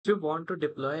If you want to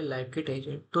deploy LiveKit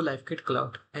Agent to LiveKit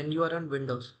Cloud and you are on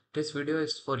Windows, this video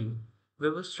is for you. We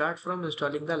will start from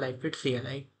installing the LiveKit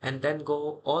CLI and then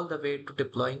go all the way to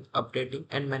deploying, updating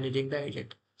and managing the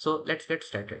agent. So let's get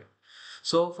started.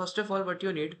 So first of all, what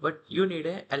you need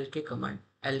a LK command.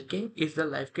 LK is the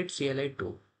LiveKit CLI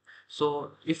tool.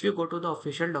 So if you go to the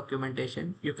official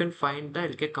documentation, you can find the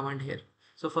LK command here.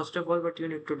 So first of all, what you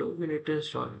need to do, you need to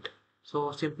install it.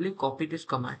 So simply copy this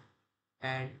command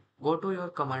and go to your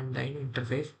command line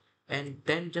interface and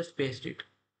then just paste it.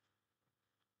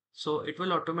 So it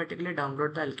will automatically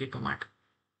download the LK command.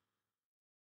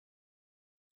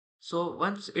 So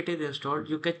once it is installed,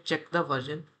 you can check the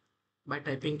version by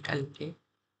typing LK.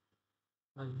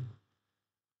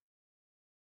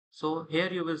 So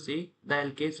here you will see the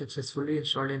LK is successfully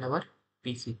installed in our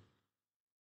PC.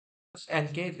 Once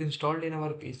LK is installed in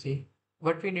our PC,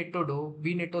 what we need to do,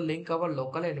 we need to link our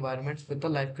local environments with the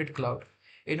LiveKit Cloud.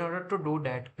 In order to do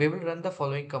that, we will run the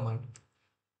following command.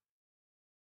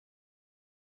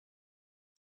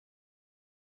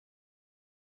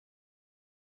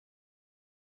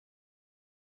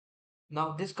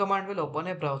 Now this command will open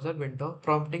a browser window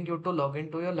prompting you to log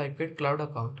into your LiveKit Cloud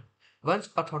account. Once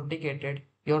authenticated,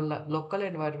 your local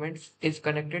environment is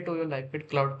connected to your LiveKit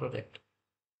Cloud project.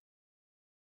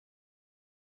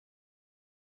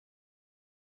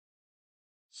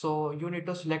 So you need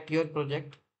to select your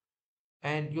project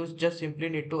and you just simply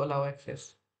need to allow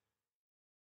access.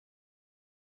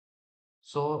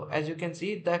 So as you can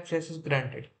see, the access is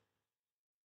granted.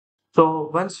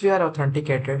 So once we are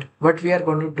authenticated, what we are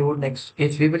going to do next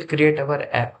is we will create our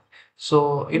app.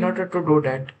 So in order to do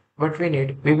that, what we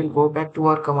need, we will go back to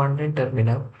our command line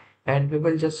terminal and we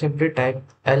will just simply type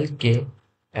lk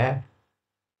app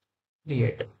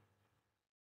create.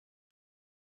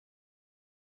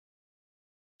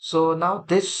 So now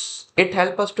it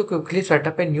helps us to quickly set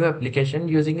up a new application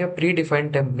using a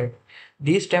predefined template.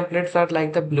 These templates are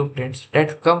like the blueprints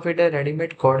that come with a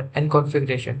ready-made code and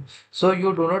configuration. So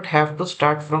you do not have to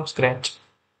start from scratch.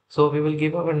 So we will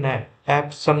give our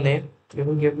app some name. We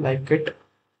will give LiveKit.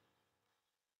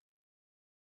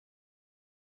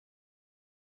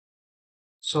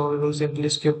 So we will simply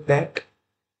skip that.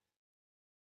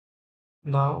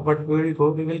 Now what we will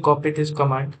go, we will copy this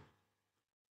command.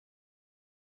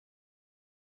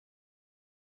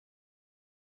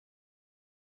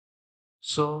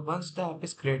 So once the app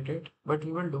is created, what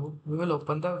we will do, we will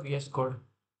open the VS Code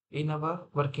in our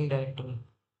working directory.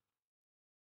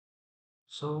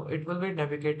 So it will be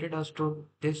navigated us to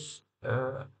this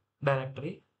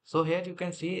directory. So here you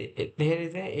can see there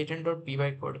is a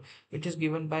agent.py code which is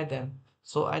given by them.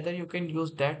 So either you can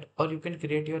use that or you can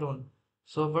create your own.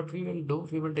 So what we will do,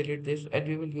 we will delete this and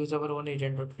we will use our own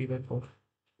agent.py code.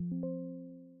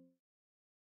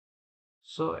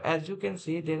 So as you can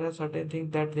see, there are certain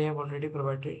things that they have already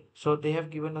provided. So they have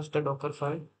given us the Docker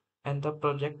file and the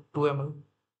project 2ml.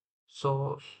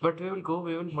 So what we will go,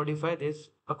 we will modify this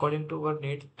according to our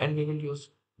needs and we will use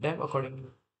them accordingly.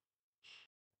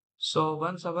 So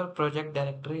once our project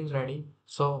directory is ready,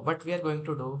 so what we are going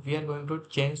to do, we are going to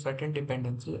change certain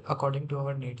dependencies according to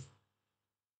our needs.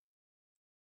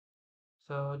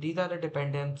 So these are the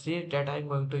dependencies that I'm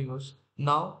going to use.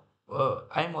 Now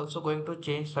I'm also going to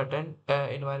change certain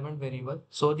environment variable.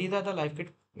 So these are the LiveKit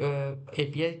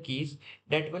API keys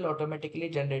that will automatically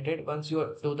generated once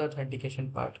you do the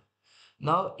authentication part.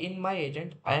 Now in my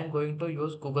agent, I am going to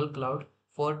use Google Cloud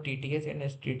for TTS and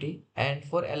STT, and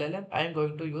for LLM, I am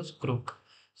going to use Groq.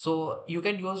 So you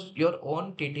can use your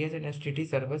own TTS and STT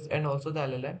service and also the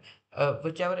LLM,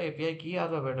 whichever API key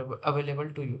are available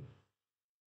to you.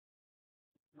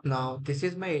 Now this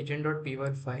is my agent.py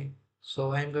file.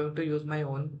 So I'm going to use my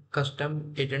own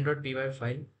custom agent.py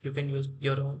file. You can use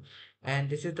your own. And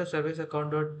this is the service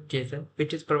account.json,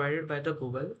 which is provided by the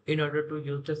Google in order to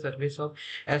use the service of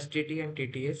STT and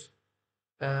TTS.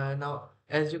 Now,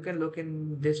 as you can look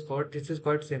in this code, this is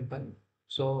quite simple.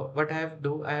 So what I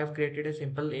have created a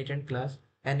simple agent class,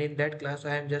 and in that class,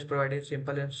 I am just providing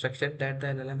simple instruction that the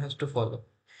LLM has to follow.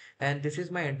 And this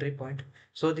is my entry point.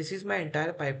 So this is my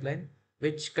entire pipeline,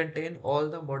 which contain all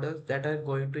the models that are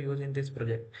going to use in this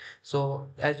project. So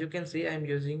as you can see, I'm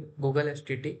using Google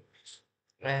STT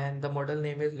and the model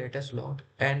name is latest long.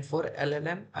 And for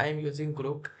LLM, I am using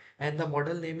Groq and the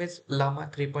model name is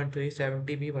Llama 3.3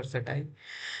 70B versatile.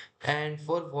 And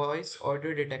for voice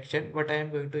audio detection, what I am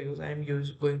going to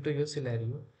use, going to use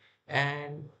Silero.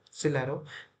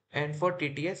 And for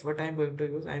TTS, what I am going to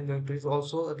use, I am going to use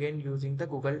also again using the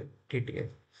Google TTS.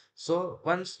 So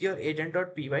once your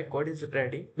agent.py code is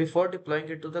ready, before deploying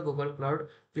it to the Google Cloud,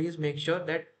 please make sure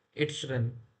that it's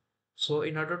run. So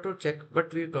in order to check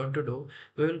what we're going to do,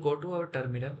 we will go to our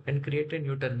terminal and create a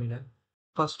new terminal.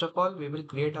 First of all, we will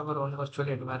create our own virtual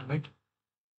environment.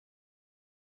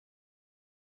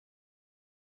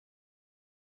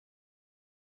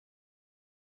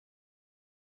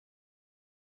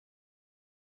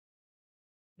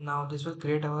 Now this will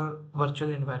create our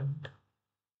virtual environment.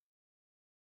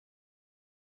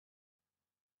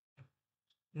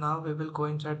 Now we will go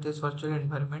inside this virtual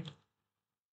environment.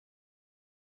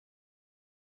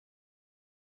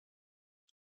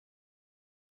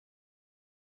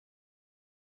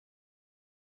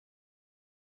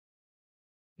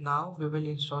 Now we will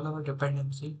install our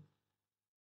dependency.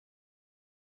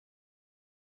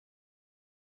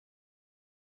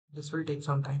 This will take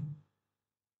some time.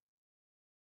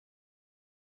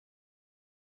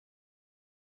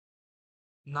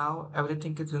 Now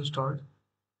everything is installed.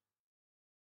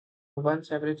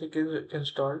 Once everything is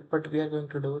installed, what we are going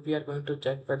to do, we are going to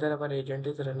check whether our agent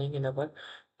is running in our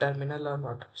terminal or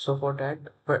not. So for that,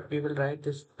 we will write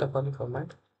this the following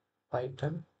command: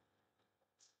 Python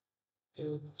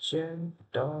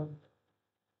agent.py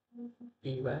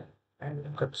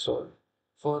and console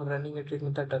for running it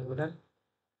in the terminal.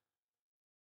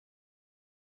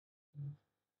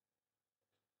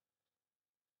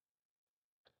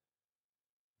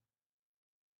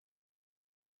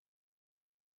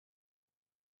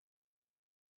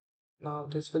 Now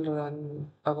this will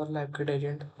run our LiveKit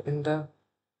agent in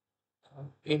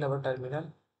our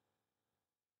terminal.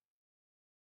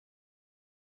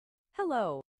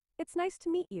 Hello, it's nice to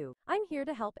meet you. I'm here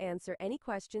to help answer any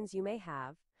questions you may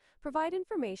have, provide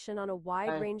information on a wide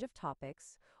Hi, range of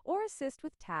topics, or assist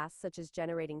with tasks such as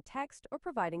generating text or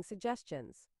providing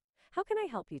suggestions. How can I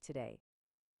help you today?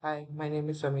 hi, my name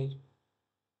is Samir.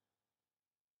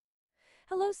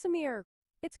 Hello, Samir.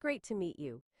 It's great to meet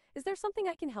you. Is there something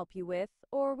I can help you with,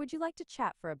 or would you like to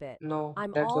chat for a bit? No,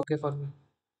 I'm that's all. okay for me.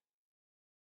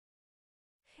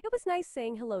 It was nice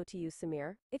saying hello to you,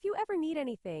 Samir. If you ever need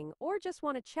anything or just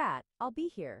want to chat, I'll be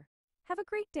here. Have a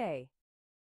great day.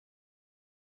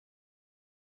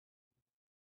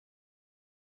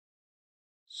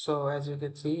 So as you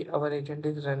can see, our agent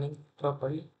is running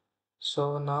properly.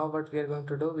 So now what we are going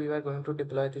to do, we are going to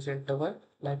deploy this into our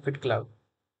LiveKit Cloud.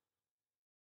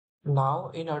 Now,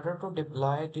 in order to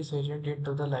deploy this agent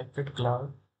into the LiveKit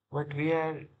Cloud, what we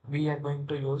are going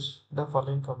to use the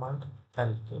following command: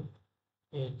 LK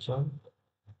agent.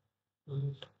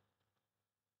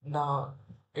 Now,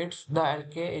 it's the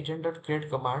LK agent.create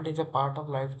command is a part of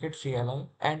LiveKit CLI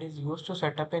and is used to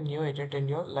set up a new agent in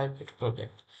your LiveKit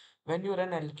project. When you run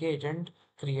LK agent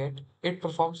create, it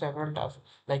performs several tasks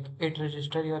like it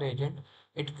register your agent,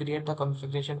 it create the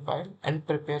configuration file and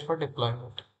prepare for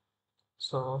deployment.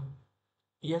 So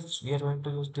yes, we are going to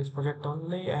use this project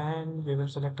only and we will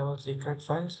select our secret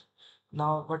files.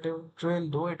 Now what it will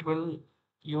do, it will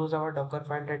use our Docker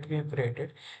file that we have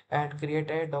created and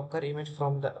create a Docker image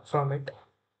from it.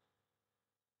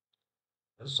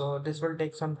 So this will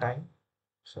take some time.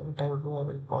 So what I will do, I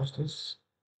will pause this.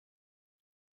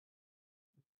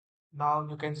 Now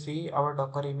you can see our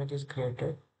Docker image is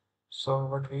created. So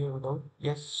what we will do,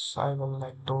 yes, I would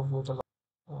like to view the log.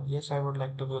 Yes, I would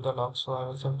like to view the log. So I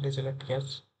will simply select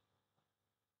yes.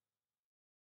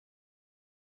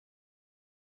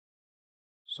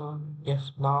 So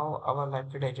yes, now our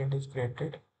LiveKit agent is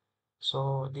created.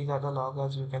 So these are the logs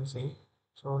as you can see.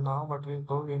 So now what we will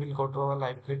go to our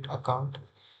LiveKit account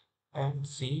and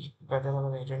see whether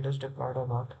our agent is deployed or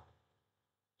not.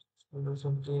 We will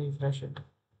simply refresh it.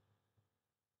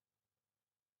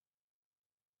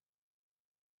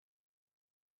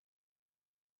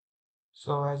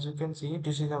 So as you can see,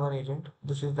 this is our agent.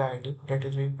 This is the ID that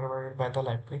is being provided by the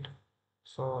LiveKit.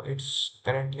 So it's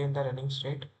currently in the running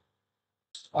state.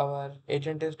 Our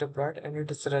agent is deployed and it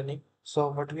is running.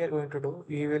 So what we are going to do,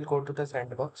 we will go to the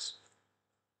sandbox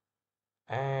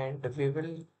and we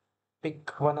will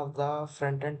pick one of the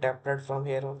front end template from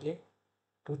here only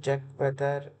to check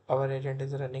whether our agent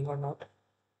is running or not.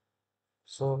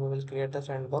 So we will create the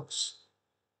sandbox.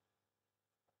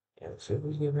 Yes, we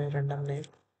will give a random name,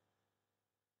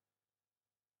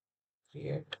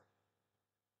 create,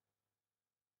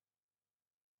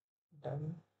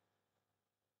 done.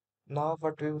 Now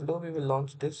what we will do, we will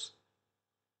launch this.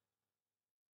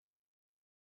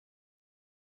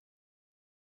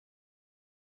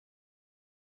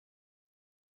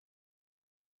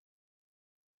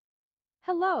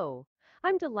 Hello,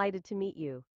 I'm delighted to meet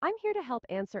you. I'm here to help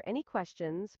answer any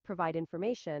questions, provide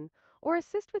information, or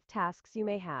assist with tasks you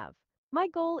may have. My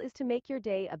goal is to make your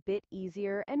day a bit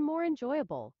easier and more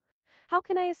enjoyable. How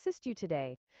can I assist you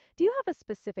today? Do you have a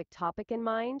specific topic in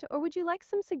mind, or would you like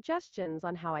some suggestions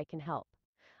on how I can help?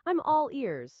 I'm all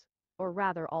ears, or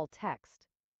rather, all text.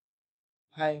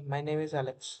 Hi, my name is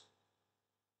Alex.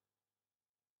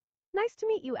 Nice to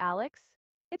meet you, Alex.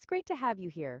 It's great to have you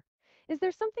here. Is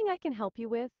there something I can help you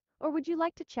with, or would you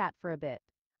like to chat for a bit?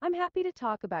 I'm happy to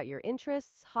talk about your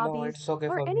interests, No, hobbies, it's okay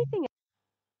or for me. anything.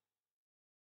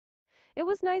 It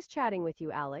was nice chatting with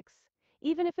you, Alex,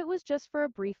 even if it was just for a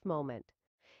brief moment.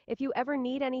 If you ever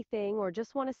need anything or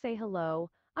just want to say hello,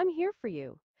 I'm here for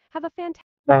you. Have a fantastic.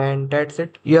 And that's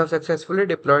it. You have successfully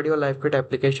deployed your LiveKit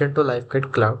application to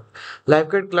LiveKit Cloud.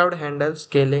 LiveKit Cloud handles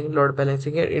scaling, load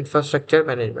balancing, and infrastructure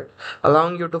management,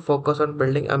 allowing you to focus on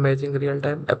building amazing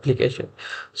real-time application.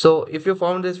 So if you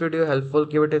found this video helpful,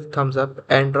 give it a thumbs up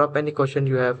and drop any question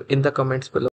you have in the comments below.